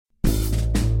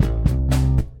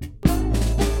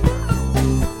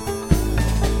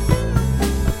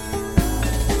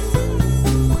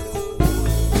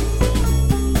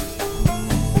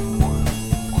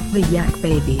the Yak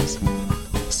Babies.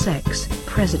 Sex,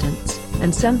 presidents,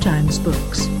 and sometimes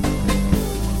books.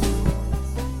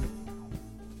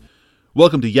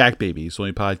 Welcome to Yak Babies, the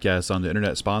only podcast on the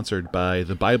internet sponsored by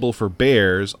the Bible for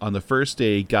Bears. On the first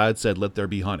day, God said, "Let there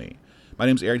be honey." My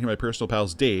name's Aaron, here my personal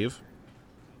pals, Dave.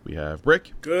 We have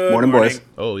Brick. Good morning, boys.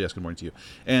 Oh, yes, good morning to you.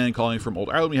 And calling from Old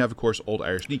Ireland, we have, of course, Old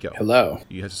Irish Nico. Hello.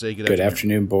 You have to say good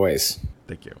afternoon, boys.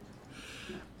 Thank you.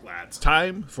 Lads.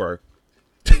 Time for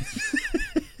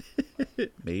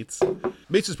Mates.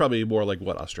 Mates is probably more like,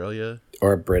 what, Australia?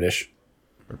 Or British.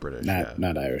 Or British,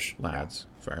 Not Irish. Lads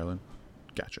for Ireland.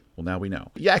 Gotcha. Well, now we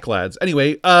know. Yak lads.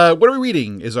 Anyway, what are we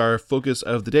reading is our focus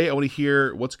of the day. I want to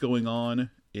hear what's going on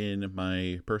in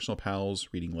my personal pals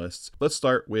reading lists. Let's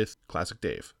start with Classic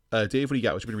Dave. Dave, what do you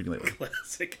got? What you been reading lately?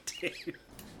 Classic Dave.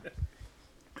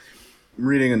 I'm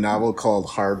reading a novel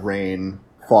called Hard Rain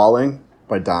Falling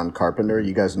by Don Carpenter.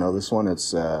 You guys know this one.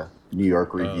 It's New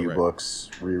York Review Books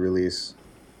re-release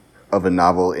of a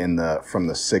novel from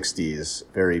the 60s.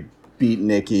 Very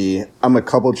beatniky. I'm a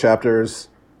couple chapters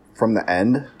from the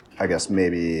end. I guess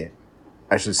maybe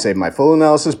I should save my full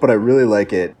analysis, but I really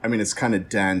like it. I mean, it's kind of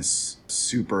dense,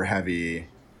 super heavy,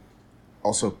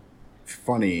 also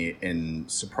funny in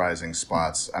surprising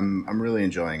spots. I'm really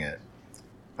enjoying it.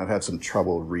 I've had some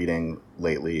trouble reading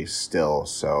lately still,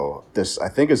 so this I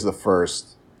think is the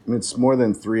first. I mean, it's more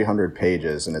than 300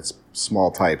 pages and it's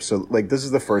small type. So like this is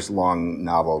the first long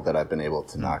novel that I've been able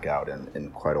to knock out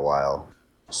in quite a while.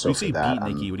 So when you say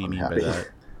beatniky, what do you mean happy. by that?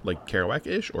 Like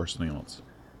Kerouac-ish or something else?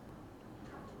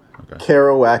 Okay.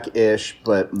 Kerouac-ish,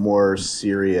 but more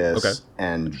serious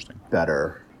and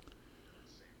better.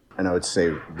 And I would say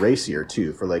racier,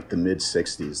 too. For, like, the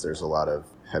mid-'60s, there's a lot of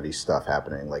heavy stuff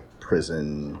happening, like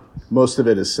prison. Most of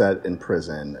it is set in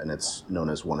prison, and it's known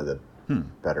as one of the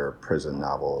better prison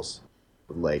novels.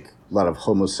 Like, a lot of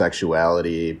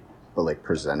homosexuality, but, like,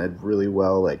 presented really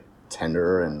well, like,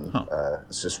 tender, and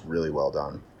it's just really well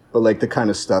done. But, like, the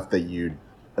kind of stuff that you'd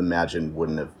imagine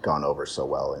wouldn't have gone over so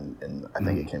well, and I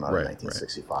think it came out in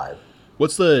 1965.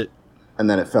 What's the? And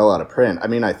then it fell out of print. I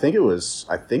mean, I think it was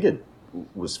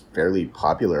fairly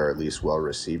popular, or at least well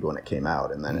received when it came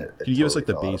out, and then it Can you give us like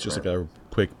the base, just like a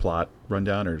quick plot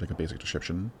rundown or like a basic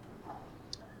description?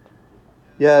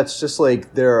 Yeah, it's just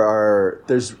like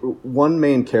there's one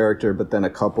main character, but then a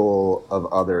couple of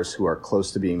others who are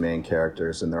close to being main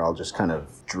characters, and they're all just kind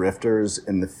of drifters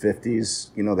in the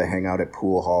 50s. You know, they hang out at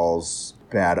pool halls,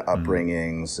 bad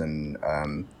upbringings, and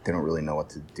they don't really know what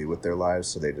to do with their lives,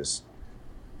 so they just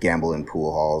gamble in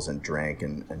pool halls and drink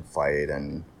and fight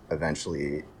and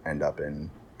eventually end up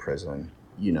in prison.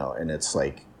 You know, and it's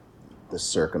like the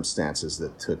circumstances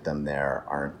that took them there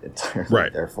aren't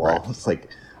entirely their fault. Right. It's like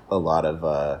a lot of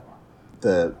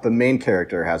the main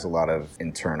character has a lot of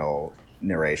internal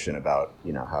narration about,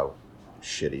 you know, how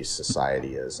shitty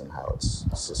society is and how it's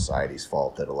society's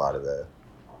fault that a lot of the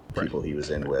people he was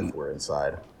in with were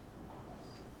inside.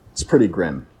 It's pretty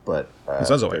grim, but it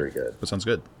sounds very good. That sounds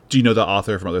good. Do you know the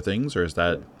author from other things, or is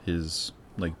that his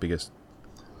like biggest?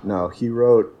 No, he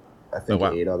wrote I think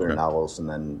 8 other novels and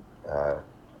then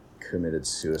committed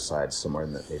suicide somewhere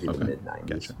in the mid-90s.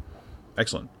 Gotcha.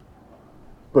 Excellent.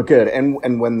 But good.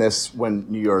 And when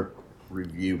New York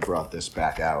Review brought this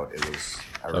back out,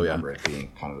 I remember it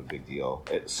being kind of a big deal.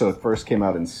 So it first came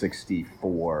out in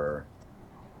 1964,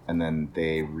 and then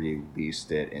they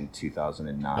released it in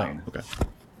 2009.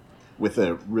 With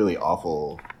a really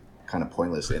awful, kind of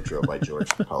pointless intro by George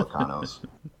Pelecanos.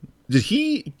 Did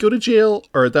he go to jail,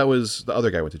 or that was the other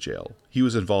guy went to jail? He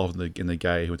was involved in the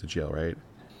guy who went to jail, right?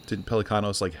 Didn't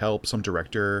Pelecanos like help some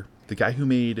director, the guy who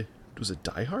made? Was it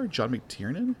Die Hard? John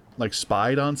McTiernan like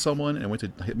spied on someone and went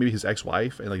to maybe his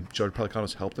ex-wife, and like George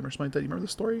Pelecanos helped him or something like that. You remember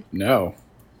the story? No.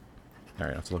 All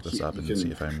right, I have to look this up and see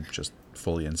if I'm just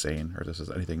fully insane or if this is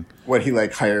anything. What, he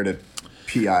like hired a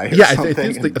PI? I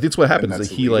think that's what happens. Like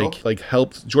he like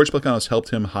helped George Pelecanos helped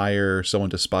him hire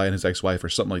someone to spy on his ex-wife or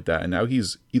something like that, and now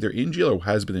he's either in jail or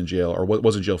has been in jail or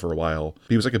was in jail for a while.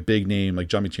 He was like a big name, like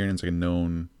John McTiernan's like a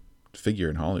known figure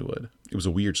in Hollywood. It was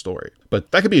a weird story,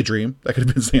 but that could be a dream. That could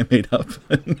have been something made up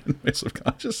in my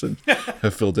subconscious and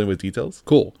have filled in with details.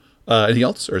 Cool. Anything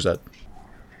else, or is that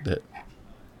it?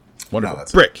 Wonderful. No,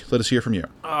 Brick, let us hear from you.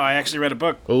 Oh, I actually read a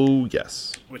book. Oh,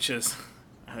 yes. Which is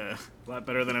a lot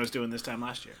better than I was doing this time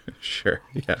last year. Sure,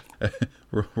 yeah.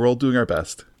 We're all doing our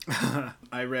best.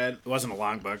 It wasn't a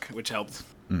long book, which helped.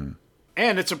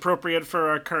 And it's appropriate for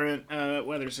our current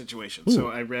weather situation. Ooh. So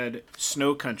I read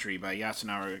Snow Country by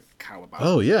Yasunari Kawabata.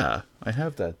 Oh, yeah. I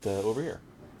have that over here.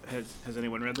 Has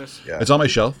anyone read this? Yeah. It's on my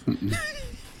shelf.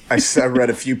 I read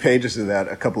a few pages of that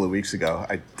a couple of weeks ago.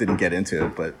 I didn't get into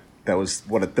it, but That was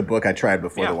the book I tried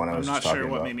before the one I was just talking about. I'm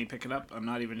not sure what made me pick it up. I'm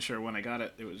not even sure when I got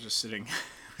it. It was just sitting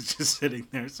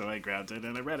there, so I grabbed it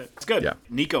and I read it. It's good. Yeah.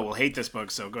 Nico will hate this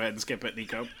book, so go ahead and skip it,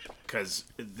 Nico, because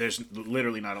there's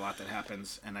literally not a lot that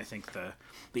happens, and I think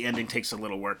the ending takes a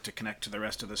little work to connect to the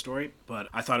rest of the story, but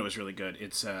I thought it was really good.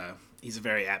 It's he's a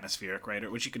very atmospheric writer,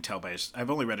 which you can tell by I've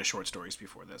only read his short stories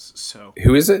before this, so...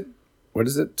 Who is it? What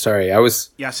is it? Sorry, I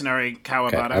was... Yasunari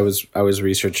Kawabata. Okay, I was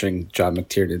researching John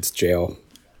McTiernan's jail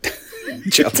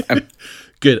time.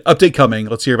 Good. Update coming.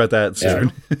 Let's hear about that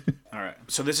soon. Yeah. All right.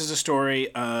 So this is a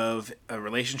story of a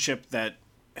relationship that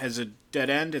has a dead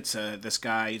end. It's this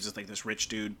guy, he's just like this rich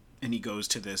dude, and he goes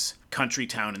to this country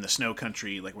town in the snow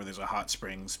country, like where there's a hot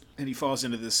springs, and he falls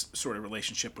into this sort of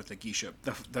relationship with a geisha.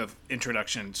 The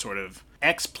introduction sort of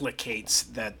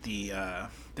explicates that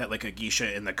that like a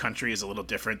geisha in the country is a little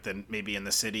different than maybe in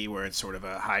the city, where it's sort of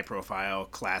a high profile,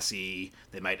 classy,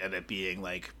 they might end up being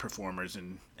like performers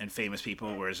and famous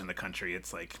people, whereas in the country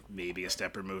it's like maybe a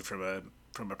step removed from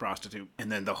a prostitute.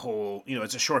 And then the whole,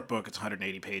 it's a short book, it's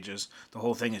 180 pages. The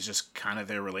whole thing is just kind of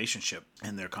their relationship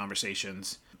and their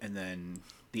conversations. And then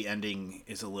the ending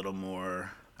is a little more,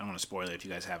 I don't want to spoil it if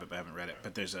you guys have it but haven't read it,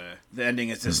 but the ending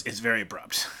is just, it's very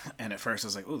abrupt. And at first I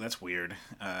was like, oh, that's weird.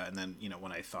 And then,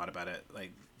 when I thought about it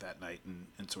like that night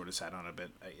and sort of sat on it a bit,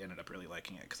 I ended up really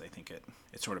liking it because I think it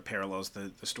sort of parallels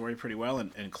the story pretty well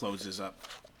and closes up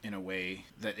in a way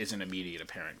that isn't immediate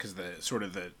apparent, because the sort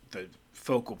of the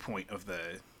focal point of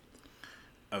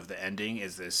the ending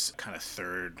is this kind of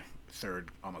third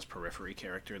almost periphery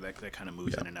character that kind of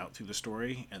moves in and out through the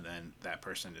story, and then that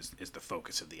person is the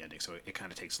focus of the ending, so it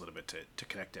kind of takes a little bit to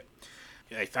connect it.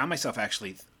 I found myself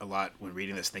actually a lot when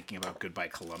reading this thinking about Goodbye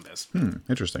Columbus.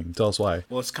 Interesting. Tell us why.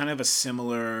 Well, it's kind of a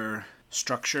similar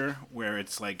structure where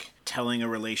it's like telling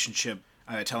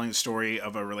the story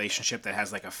of a relationship that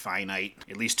has like a finite,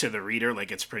 at least to the reader,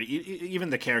 like it's pretty,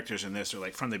 even the characters in this are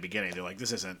like from the beginning, they're like,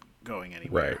 this isn't going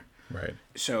anywhere. Right.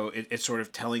 So it's sort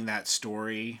of telling that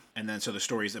story, and then so the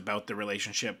story is about the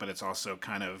relationship, but it's also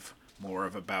kind of more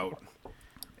of about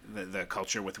the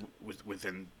culture with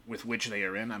which they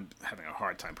are in. I'm having a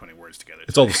hard time putting words together.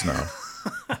 It's all the snow.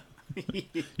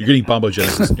 You're getting Bombo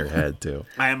Genesis in your head too.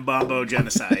 I am Bombo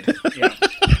Genocide. Yeah.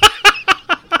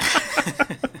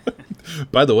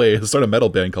 By the way, start a metal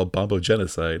band called Bombo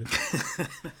Genocide.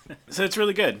 So it's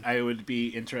really good. I would be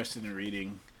interested in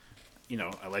reading.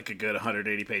 I like a good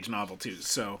 180-page novel, too,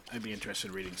 so I'd be interested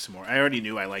in reading some more. I already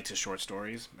knew I liked his short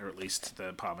stories, or at least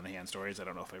the Palm in the Hand stories. I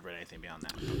don't know if I've read anything beyond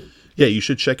that. Yeah, you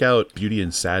should check out Beauty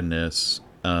and Sadness.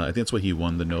 I think that's what he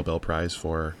won the Nobel Prize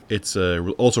for. It's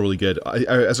also really good.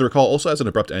 As I recall, also has an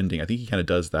abrupt ending. I think he kind of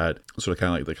does that, sort of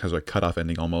kind of like has a cutoff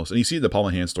ending almost. And you see the Palm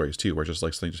in the Hand stories, too, where just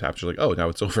like something just happens. You're like, oh, now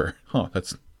it's over. Huh,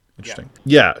 that's... interesting.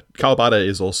 Yeah, Kawabata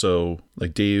is also,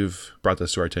 like Dave brought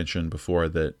this to our attention before,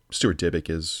 that Stuart Dybek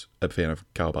is a fan of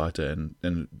Kawabata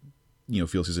and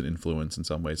feels he's an influence in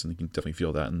some ways, and you can definitely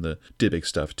feel that in the Dybek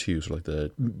stuff too, sort of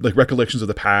like the recollections of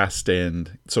the past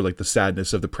and sort of like the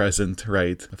sadness of the present,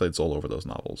 right? I feel like it's all over those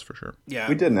novels for sure. Yeah.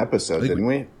 We did an episode, didn't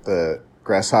we? The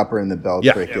Grasshopper and the Bell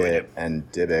Cricket and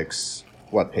Dybek's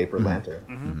Paper Lantern.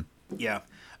 Mm-hmm. Yeah.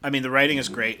 I mean, the writing is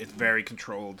great. It's very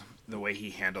controlled. The way he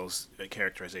handles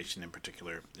characterization in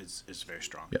particular is very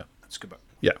strong. Yeah. It's a good book.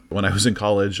 Yeah. When I was in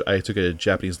college, I took a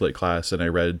Japanese lit class and I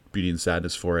read Beauty and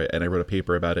Sadness for it, and I wrote a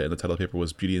paper about it, and the title of the paper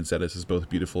was Beauty and Sadness is both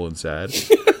beautiful and sad.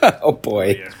 Oh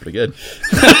boy. Yeah. It's pretty good.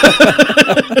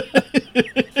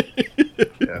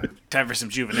 Yeah. Time for some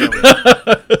juvenile.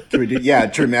 Can we do,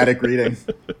 dramatic reading.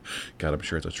 God, I'm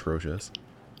sure it's atrocious.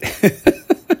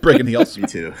 Break anything else? Me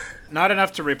too. Not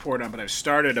enough to report on, but I've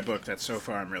started a book that so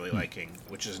far I'm really liking,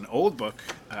 which is an old book,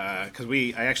 because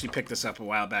I actually picked this up a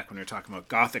while back when we were talking about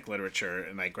Gothic literature,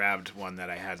 and I grabbed one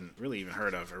that I hadn't really even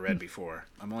heard of or read before.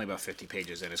 I'm only about 50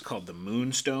 pages in. It's called The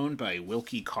Moonstone by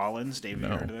Wilkie Collins. Dave,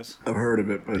 have you heard of this? I've heard of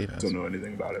it, but don't know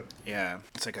anything about it. Yeah,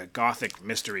 it's like a Gothic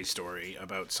mystery story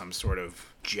about some sort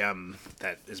of gem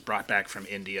that is brought back from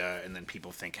India, and then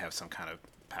people think have some kind of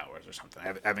powers or something.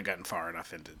 I haven't gotten far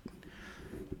enough into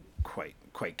quite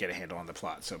get a handle on the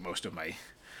plot, so most of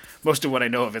what I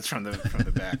know of it's from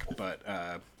the back, but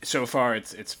so far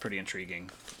it's pretty intriguing.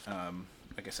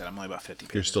 Like I said, I'm only about 50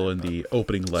 pages. You're still in the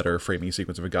opening letter framing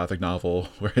sequence of a Gothic novel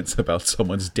where it's about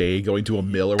someone's day going to a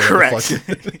mill or whatever. Correct.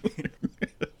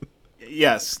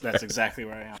 Yes, that's exactly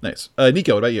where I am. Nice.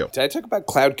 Nico, what about you? Did I talk about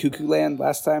Cloud Cuckoo Land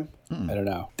last time? I don't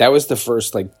know. That was the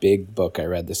first big book I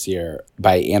read this year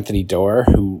by Anthony Doer,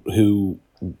 who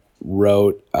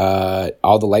wrote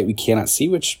All the Light We Cannot See,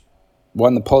 which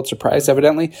won the Pulitzer Prize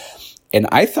evidently. And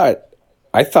I thought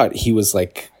he was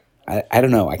I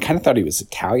don't know. I kind of thought he was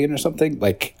Italian or something.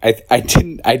 Like I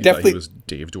definitely he was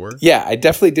Dave Doer. Yeah, I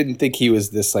definitely didn't think he was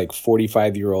this like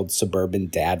 45-year-old suburban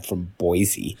dad from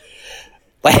Boise.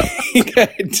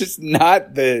 Like just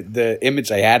not the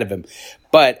image I had of him.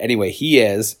 But anyway, he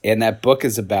is, and that book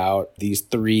is about these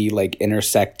 3 like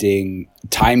intersecting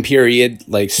time period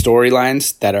like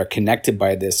storylines that are connected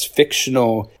by this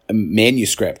fictional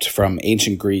manuscript from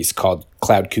ancient Greece called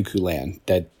Cloud Cuckoo Land.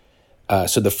 That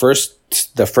so the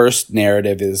first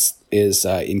narrative is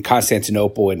in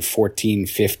Constantinople in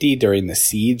 1450 during the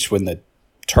siege when the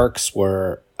Turks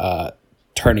were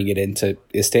turning it into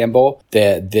Istanbul.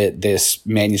 This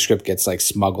manuscript gets like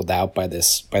smuggled out by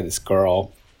this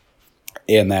girl.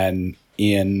 And then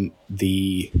in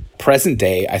the present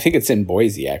day, I think it's in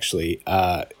Boise actually,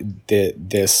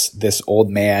 this old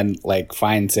man like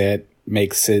finds it,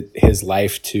 makes it his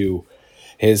life to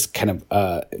his kind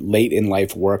of late in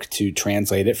life work to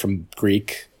translate it from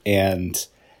Greek and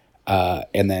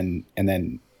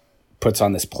then puts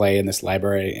on this play in this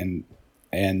library and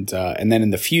then in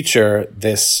the future,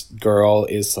 this girl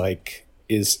is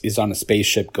on a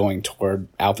spaceship going toward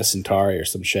Alpha Centauri or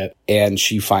some shit, and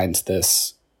she finds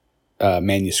this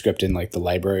manuscript in like the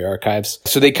library archives.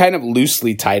 So they kind of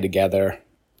loosely tie together,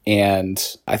 and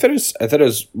I thought it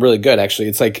was really good. Actually,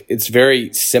 it's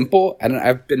very simple, and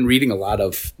I've been reading a lot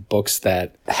of books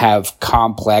that have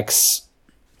complex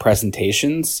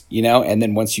presentations, and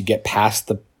then once you get past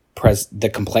the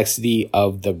complexity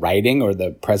of the writing or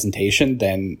the presentation,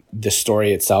 then the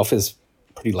story itself is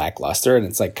pretty lackluster, and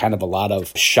it's like kind of a lot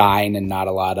of shine and not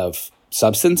a lot of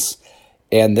substance.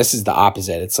 And this is the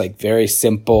opposite. It's like very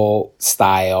simple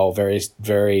style, very,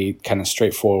 very kind of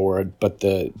straightforward, but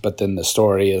then the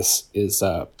story is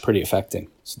pretty affecting.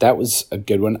 So that was a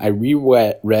good one. I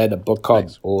reread a book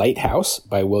called Lighthouse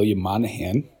by William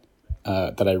Monahan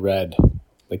that I read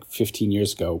like 15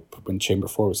 years ago when Chamber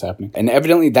 4 was happening. And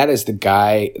evidently that is the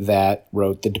guy that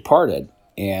wrote The Departed.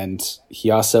 And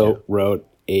he also wrote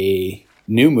a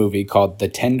new movie called The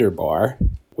Tender Bar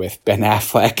with Ben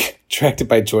Affleck, directed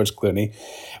by George Clooney,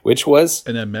 which was...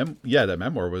 And that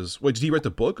memoir was... Wait, did he write the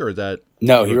book or that...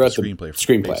 No, he wrote the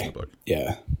screenplay. Based on the book?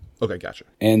 Yeah. Okay, gotcha.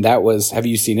 And that was... Have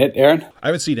you seen it, Aaron? I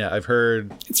haven't seen it. I've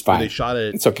heard... It's fine. They shot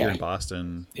it it's okay. Here in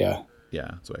Boston. Yeah. Yeah,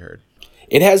 that's what I heard.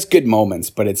 It has good moments,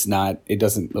 but it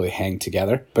doesn't really hang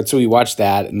together. But so we watched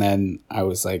that, and then I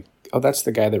was like, oh, that's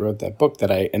the guy that wrote that book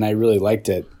and I really liked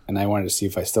it, and I wanted to see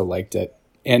if I still liked it.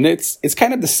 And it's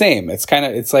kind of the same.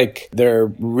 It's like there are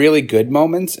really good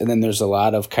moments, and then there's a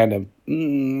lot of kind of,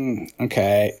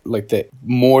 okay, like the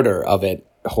mortar of it,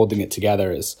 holding it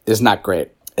together is not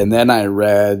great. And then I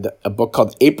read a book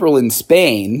called April in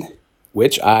Spain,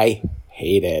 which I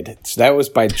hated. So that was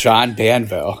by John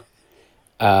Banville.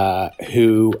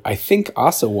 Who I think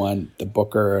also won the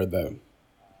Booker or the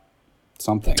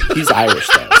something. He's Irish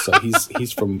though, so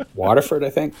he's from Waterford,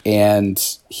 I think. And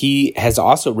he has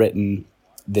also written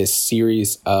this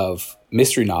series of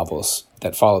mystery novels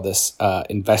that follow this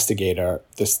investigator,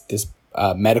 this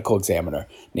medical examiner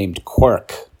named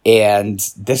Quirk. And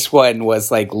this one was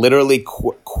like literally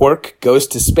Quirk goes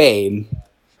to Spain.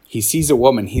 He sees a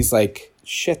woman. He's like,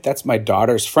 shit, that's my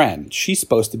daughter's friend. She's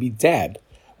supposed to be dead.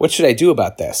 What should I do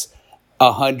about this?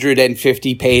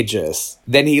 150 pages.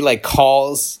 Then he like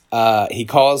calls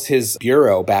his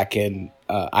bureau back in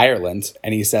Ireland,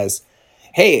 and he says,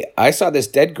 hey, I saw this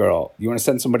dead girl. You want to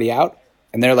send somebody out?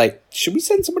 And they're like, should we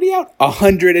send somebody out?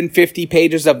 150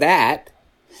 pages of that.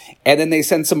 And then they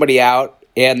send somebody out,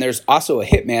 and there's also a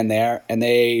hitman there, and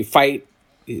they fight.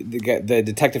 The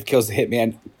detective kills the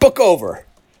hitman. Book over.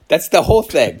 That's the whole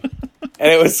thing.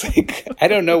 And it was like, I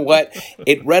don't know what,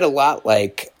 it read a lot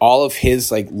like all of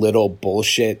his like little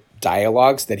bullshit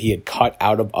dialogues that he had cut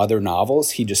out of other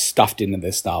novels. He just stuffed into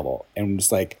this novel and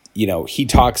was like,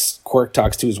 Quirk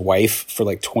talks to his wife for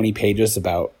like 20 pages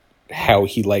about how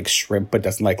he likes shrimp but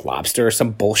doesn't like lobster or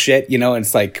some bullshit, and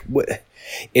it's like,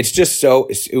 it's just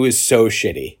it was so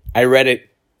shitty. I read it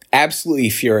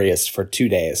absolutely furious for 2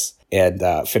 days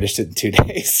and finished it in 2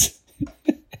 days.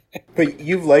 But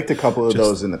you've liked a couple of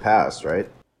those in the past, right?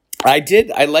 I did.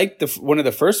 I liked one of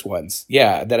the first ones.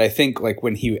 Yeah, that I think like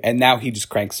and now he just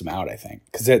cranks them out, I think.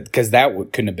 Because that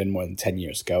couldn't have been more than 10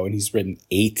 years ago. And he's written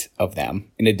 8 of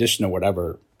them in addition to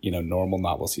whatever, normal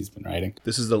novels he's been writing.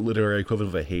 This is the literary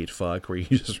equivalent of a hate fuck where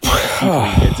you just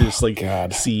get to just like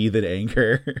seethe in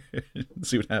anger and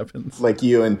see what happens. Like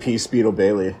you and Peace Beetle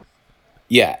Bailey.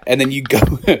 Yeah, and then you go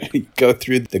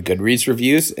through the Goodreads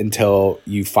reviews until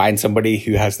you find somebody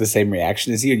who has the same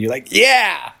reaction as you, and you're like,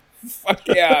 yeah, fuck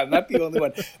yeah, I'm not the only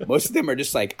one. Most of them are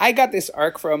just like, I got this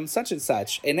arc from such and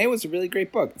such, and it was a really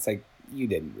great book. It's like, you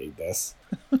didn't read this.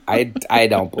 I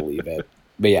don't believe it.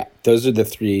 But yeah, those are the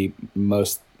 3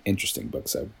 most interesting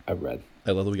books I've read.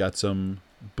 I love that we got some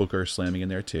Booker slamming in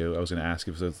there too. I was going to ask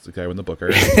if it's the guy won the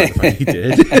Booker. He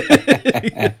did.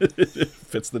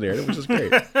 Fits the narrative, which is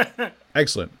great.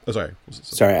 Excellent. Oh, sorry.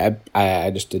 Sorry,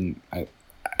 I just didn't.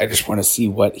 I just want to see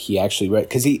what he actually read,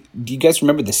 because do you guys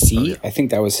remember The Sea? Oh, yeah. I think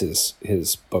that was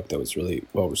his book that was really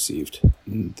well received.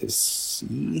 The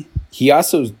Sea. He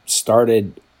also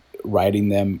started writing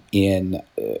them in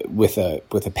with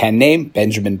a pen name,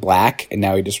 Benjamin Black, and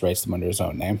now he just writes them under his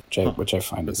own name, which I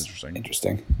find is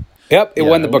interesting. Yep, it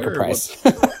won the Booker Prize.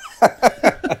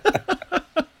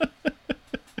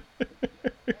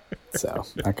 So,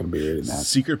 not going to be reading that.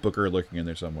 Secret Booker lurking in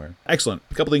there somewhere. Excellent.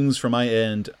 A couple things from my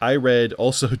end. I read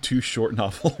also 2 short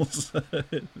novels,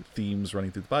 themes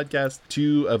running through the podcast.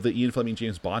 2 of the Ian Fleming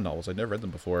James Bond novels. I'd never read them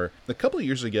before. A couple of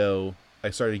years ago, I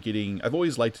started getting... I've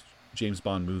always liked James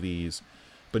Bond movies,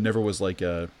 but never was like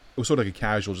a... It was sort of like a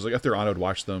casual, just like if they're on, I would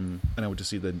watch them, and I would just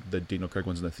see the Daniel Craig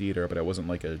ones in the theater, but I wasn't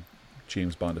like a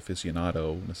James Bond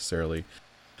aficionado necessarily.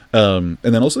 And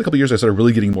then also a couple of years I started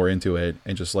really getting more into it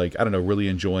and just like, I don't know, really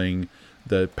enjoying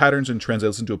the patterns and trends. I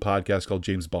listened to a podcast called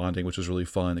James Bonding, which was really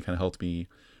fun. It kind of helped me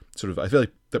sort of, I feel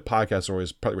like the podcasts are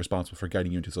always probably responsible for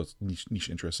guiding you into those niche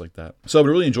interests like that. So I've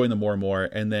been really enjoying them more and more.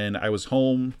 And then I was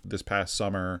home this past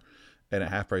summer and at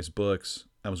Half Price Books,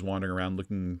 I was wandering around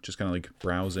looking, just kind of like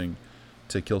browsing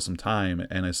to kill some time.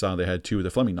 And I saw they had 2 of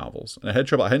the Fleming novels, and I had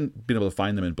trouble. I hadn't been able to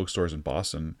find them in bookstores in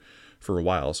Boston for a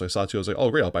while. So I saw 2. I was like, oh,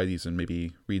 great, I'll buy these and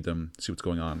maybe read them, see what's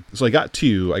going on. So I got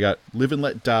 2. I got Live and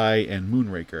Let Die and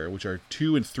Moonraker, which are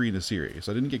 2 and 3 in the series.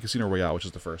 I didn't get Casino Royale, which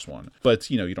is the first one. But,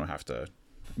 you don't have to...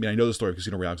 I mean, I know the story of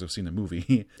Casino Royale because I've seen the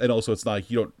movie. And also, it's not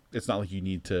like you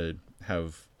need to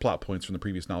have plot points from the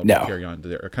previous novel to carry on to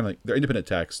their... Kind of like, they're independent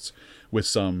texts with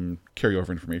some carryover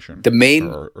information. The main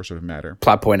or sort of matter.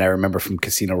 Plot point I remember from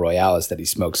Casino Royale is that he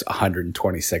smokes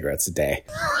 120 cigarettes a day.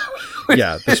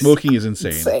 Yeah, the smoking is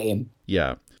insane. Insane.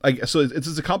 Yeah. So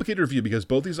it's a complicated review because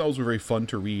both these novels were very fun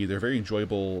to read. They're very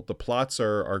enjoyable. The plots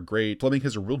are great. Fleming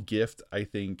has a real gift, I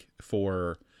think,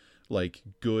 for like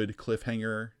good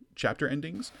cliffhanger chapter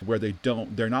endings where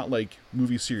they're not like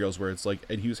movie serials where it's like,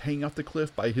 and he was hanging off the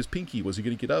cliff by his pinky. Was he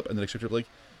going to get up? And the next chapter like,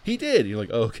 he did. And you're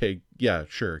like, oh, okay, yeah,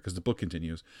 sure, because the book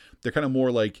continues. They're kind of more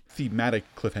like thematic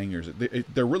cliffhangers.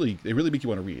 They really make you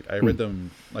want to read. I read them,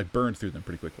 I burned through them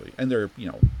pretty quickly, and they're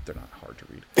not hard to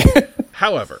read.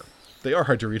 However, they are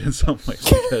hard to read in some ways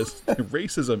because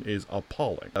racism is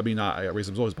appalling. I mean,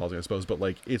 racism is always appalling, I suppose, but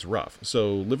like it's rough.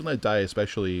 So Live and Let Die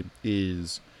especially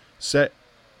is set,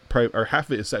 or half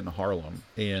of it is set in Harlem,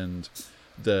 and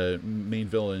the main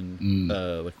villain,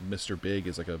 like Mr. Big,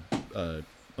 is like a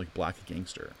like black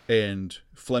gangster, and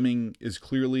Fleming is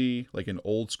clearly like an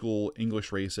old school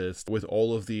English racist with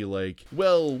all of the like,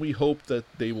 well, we hope that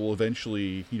they will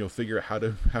eventually figure out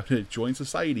how to join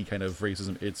society kind of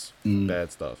racism. It's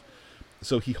bad stuff.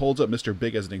 So he holds up Mr.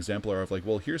 Big as an exemplar of like,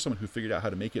 well, here's someone who figured out how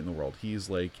to make it in the world. He's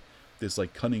like this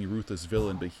like cunning, ruthless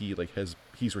villain, but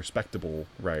he's respectable,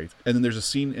 right? And then there's a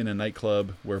scene in a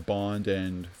nightclub where Bond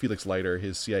and Felix Leiter,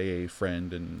 his CIA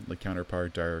friend and like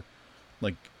counterpart, are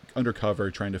like undercover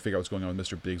trying to figure out what's going on with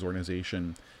Mr. Big's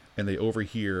organization, and they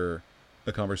overhear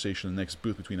a conversation in the next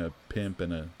booth between a pimp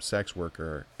and a sex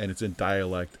worker, and it's in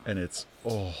dialect, and it's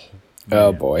oh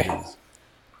boy.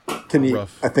 Can you?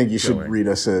 I think you should read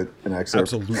us an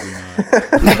excerpt. Absolutely not.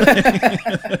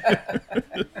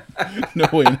 No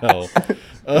way in hell.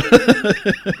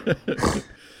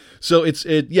 So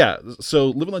So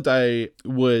Live and Let Die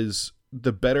was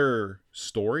the better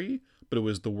story, but it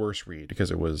was the worst read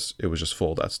because it was just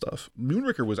full of that stuff.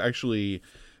 Moonraker was actually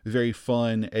very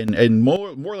fun and more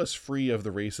or less free of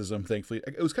the racism, thankfully.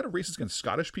 It was kind of racist against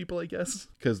Scottish people, I guess,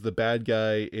 because the bad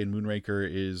guy in Moonraker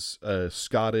is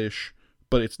Scottish,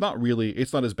 but it's not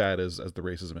as bad as the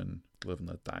racism in Live and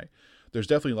Let Die. There's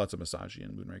definitely lots of misogyny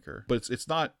in Moonraker, but it's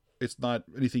not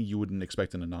anything you wouldn't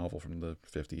expect in a novel from the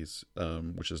 50s,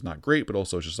 which is not great, but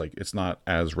also it's just like, it's not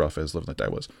as rough as Live and Let Die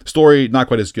was. Story, not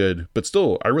quite as good, but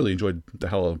still, I really enjoyed the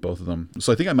hell out of both of them.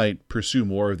 So I think I might pursue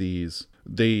more of these.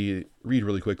 They read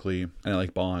really quickly, and I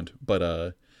like Bond,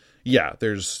 but yeah,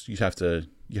 you have to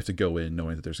go in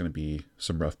knowing that there's going to be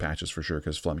some rough patches for sure,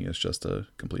 because Fleming is just a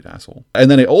complete asshole. And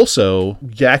then I also,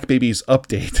 Yak Baby's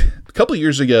update. A couple of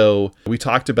years ago, we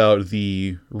talked about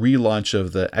the relaunch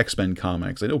of the X-Men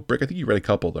comics. I know, Brick, I think you read a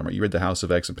couple of them, right? You read the House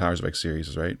of X and Powers of X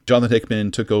series, right? Johnathan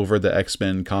Hickman took over the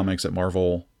X-Men comics at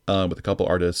Marvel with a couple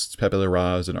artists, Pepe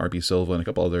Larraz and R.B. Silva and a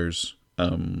couple others,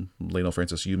 Lionel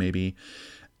Francis Yu maybe,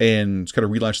 and kind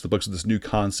of relaunched the books with this new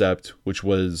concept, which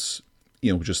was,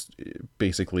 just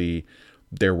basically...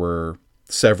 There were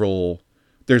several.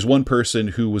 There's one person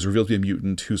who was revealed to be a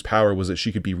mutant whose power was that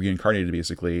she could be reincarnated,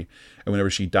 basically. And whenever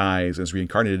she dies and is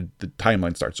reincarnated, the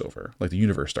timeline starts over. Like the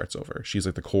universe starts over. She's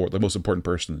like the most important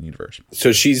person in the universe.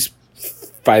 So she's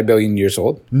 5 billion years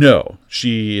old? No,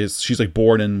 she's like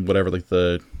born in whatever, like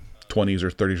the 20s or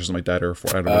 30s or something like that, or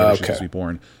I don't know whenever she's supposed to be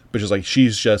born. But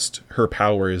she's just her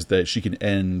power is that she can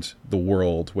end the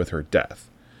world with her death.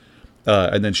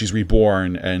 And then she's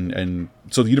reborn, and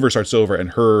so the universe starts over,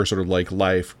 and her sort of like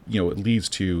life, it leads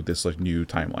to this like new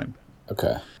timeline.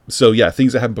 Okay. So yeah,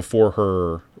 things that happened before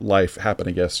her life happen,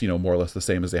 I guess, more or less the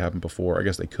same as they happened before. I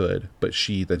guess they could, but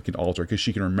she then can alter because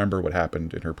she can remember what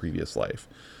happened in her previous life.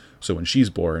 So when she's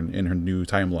born in her new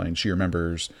timeline, she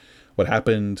remembers what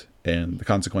happened and the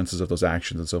consequences of those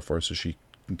actions and so forth, so she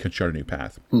can chart a new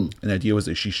path. And the idea was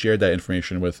that she shared that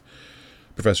information with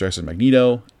Professor X and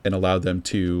Magneto and allowed them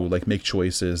to like make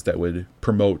choices that would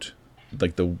promote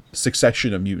like the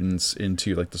succession of mutants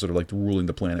into like the sort of like ruling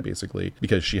the planet, basically,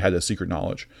 because she had a secret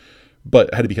knowledge, but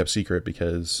it had to be kept secret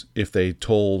because if they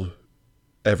told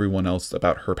everyone else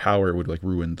about her power, it would like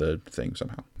ruin the thing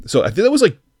somehow. So I think it was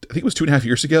 2.5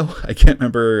 years ago. I can't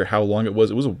remember how long it was.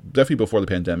 It was definitely before the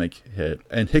pandemic hit.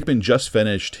 And Hickman just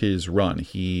finished his run.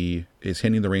 He is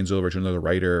handing the reins over to another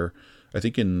writer, I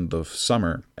think in the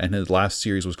summer. And his last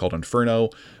series was called Inferno,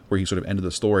 where he sort of ended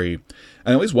the story. And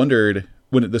I always wondered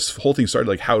when this whole thing started,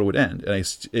 like how it would end. And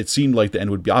it seemed like the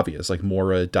end would be obvious. Like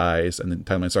Mora dies and the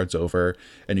timeline starts over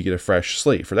and you get a fresh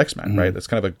slate for the X-Men, right? That's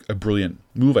kind of a brilliant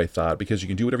move, I thought, because you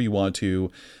can do whatever you want to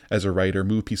as a writer,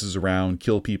 move pieces around,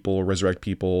 kill people, resurrect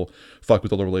people, fuck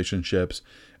with all the relationships.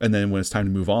 And then when it's time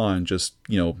to move on, just,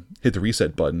 hit the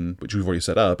reset button, which we've already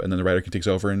set up. And then the writer can take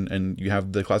over and you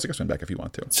have the classic X-Men back if you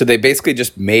want to. So they basically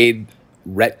just made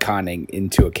retconning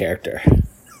into a character.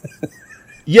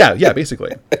 Yeah,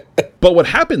 basically. But what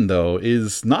happened, though,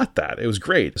 is not that. It was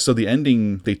great. So the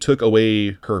ending, they took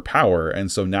away her power,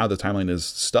 and so now the timeline is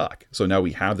stuck. So now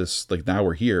we have this, like, now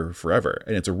we're here forever.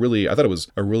 And I thought it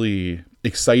was a really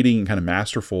exciting, kind of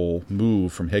masterful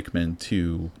move from Hickman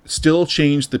to still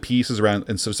change the pieces around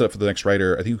and set up for the next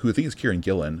writer, who I think is Kieran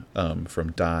Gillen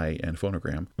from Die and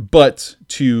Phonogram, but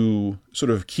to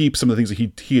sort of keep some of the things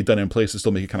that he had done in place and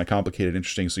still make it kind of complicated and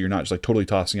interesting, so you're not just like totally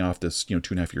tossing off this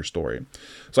 2.5 year story.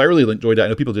 So I really enjoyed that. I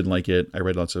know people didn't like it. I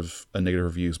read lots of negative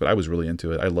reviews, but I was really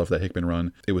into it. I love that Hickman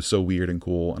run. It was so weird and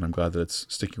cool, and I'm glad that it's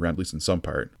sticking around at least in some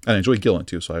part. And I enjoy Gillen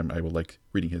too, so I will like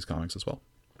reading his comics as well.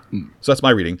 So that's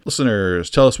my reading. Listeners,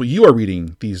 tell us what you are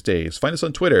reading these days. Find us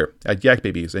on Twitter at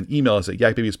YakBabies and email us at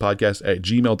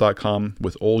yakbabiespodcast@gmail.com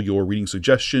with all your reading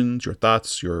suggestions, your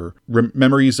thoughts, your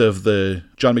memories of the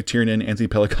John McTiernan, Anthony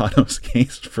Pellicano's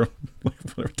case from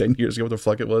whatever 10 years ago, what the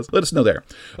fuck it was. Let us know there.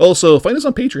 Also, find us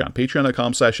on Patreon.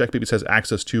 Patreon.com/YakBabies has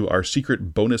access to our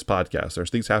secret bonus podcast. There's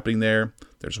things happening there.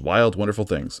 There's wild, wonderful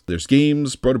things. There's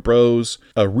games, Bro to Bros,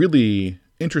 a really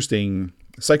interesting,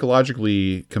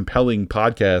 psychologically compelling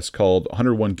podcast called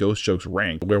 101 Ghost Jokes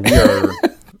Ranked, where we are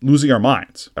losing our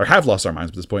minds, or have lost our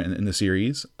minds at this point in the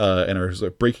series, and are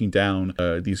sort of breaking down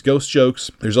these ghost jokes.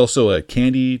 There's also a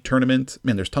candy tournament.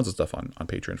 Man, there's tons of stuff on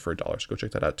Patreon for $1, so go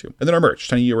check that out too. And then our merch,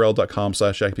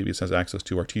 tinyurl.com/YakBabies has access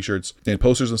to our t-shirts and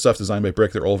posters and stuff designed by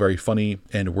Brick. They're all very funny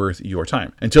and worth your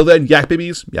time. Until then, Yak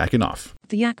Babies, yakking off.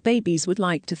 The Yak Babies would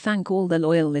like to thank all their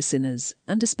loyal listeners,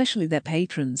 and especially their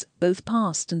patrons, both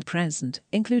past and present,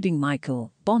 including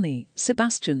Michael, Bonnie,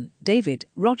 Sebastian, David,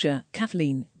 Roger,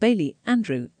 Kathleen, Bailey,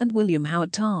 Andrew, and William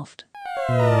Howard Taft.